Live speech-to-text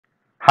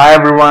Hi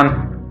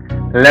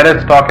everyone, let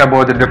us talk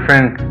about the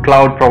different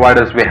cloud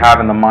providers we have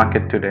in the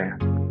market today.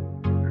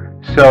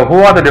 So who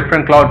are the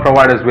different cloud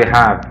providers we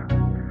have?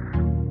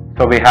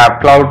 So we have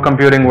cloud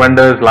computing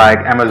vendors like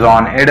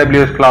Amazon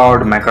AWS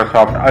Cloud,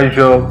 Microsoft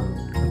Azure,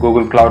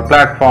 Google Cloud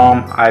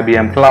Platform,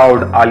 IBM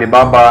Cloud,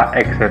 Alibaba,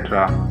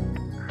 etc.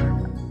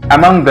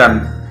 Among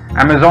them,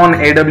 Amazon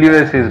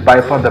AWS is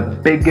by far the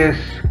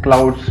biggest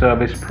cloud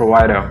service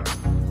provider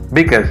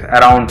because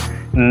around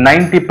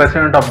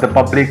 90% of the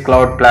public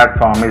cloud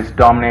platform is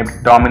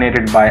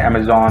dominated by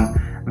Amazon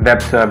Web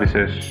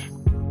Services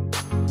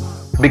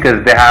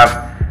because they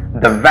have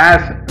the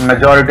vast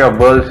majority of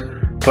world's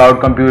cloud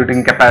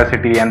computing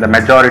capacity, and the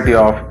majority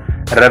of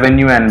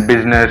revenue and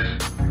business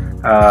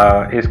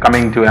is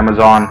coming to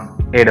Amazon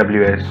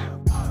AWS.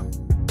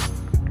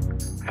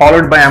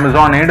 Followed by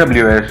Amazon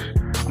AWS,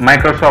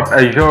 Microsoft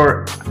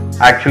Azure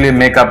actually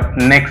make up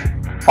next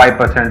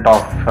 5%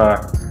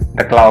 of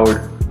the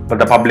cloud, but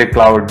the public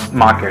cloud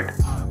market,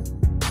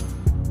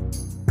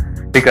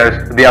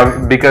 because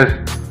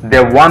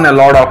they won a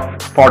lot of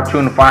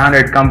Fortune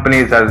 500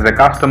 companies as the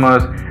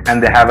customers,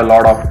 and they have a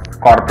lot of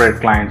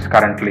corporate clients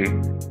currently.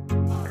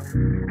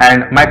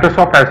 And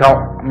Microsoft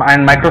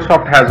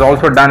has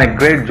also done a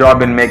great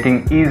job in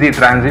making easy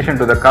transition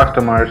to the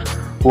customers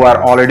who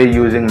are already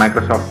using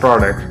Microsoft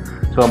products.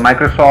 So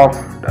Microsoft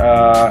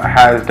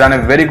has done a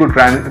very good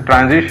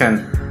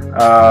transition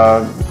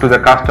to the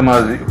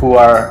customers who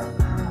are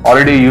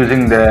already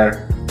using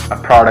their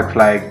products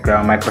like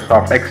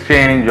Microsoft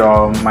Exchange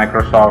or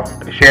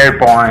Microsoft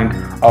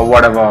SharePoint or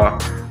whatever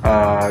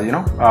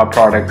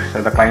products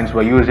the clients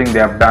were using. They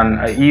have done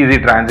an easy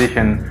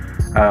transition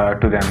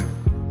to them.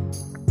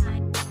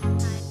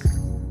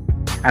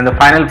 And the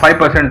final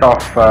 5%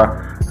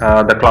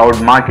 of the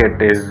cloud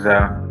market is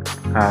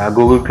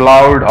Google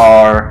Cloud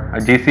or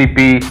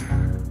GCP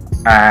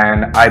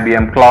and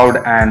IBM Cloud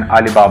and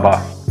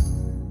Alibaba.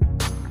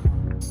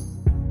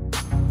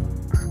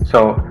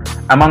 So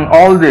among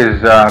all these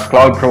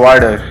cloud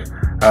providers,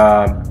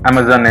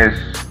 Amazon is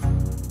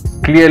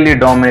clearly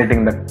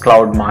dominating the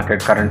cloud market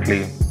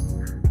currently,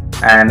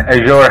 and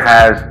Azure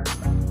has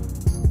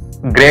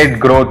great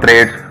growth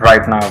rates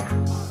right now.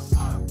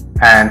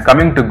 And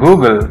coming to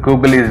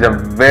Google is a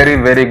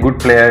very good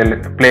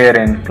player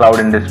in cloud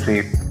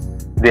industry.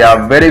 They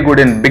are very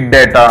good in big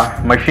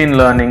data, machine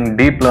learning,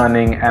 deep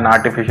learning, and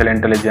artificial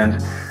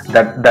intelligence.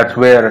 That's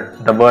where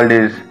the world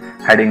is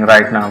heading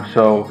right now.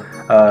 So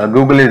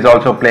Google is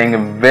also playing a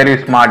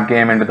very smart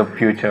game into the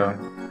future.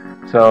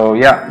 So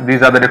yeah,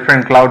 these are the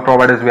different cloud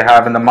providers we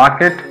have in the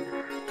market.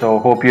 So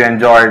hope you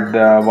enjoyed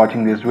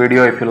watching this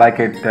video. If you like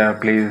it,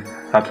 please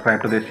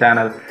subscribe to this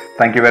channel.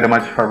 Thank you very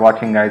much for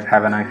watching, guys.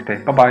 Have a nice day.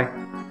 Bye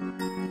bye.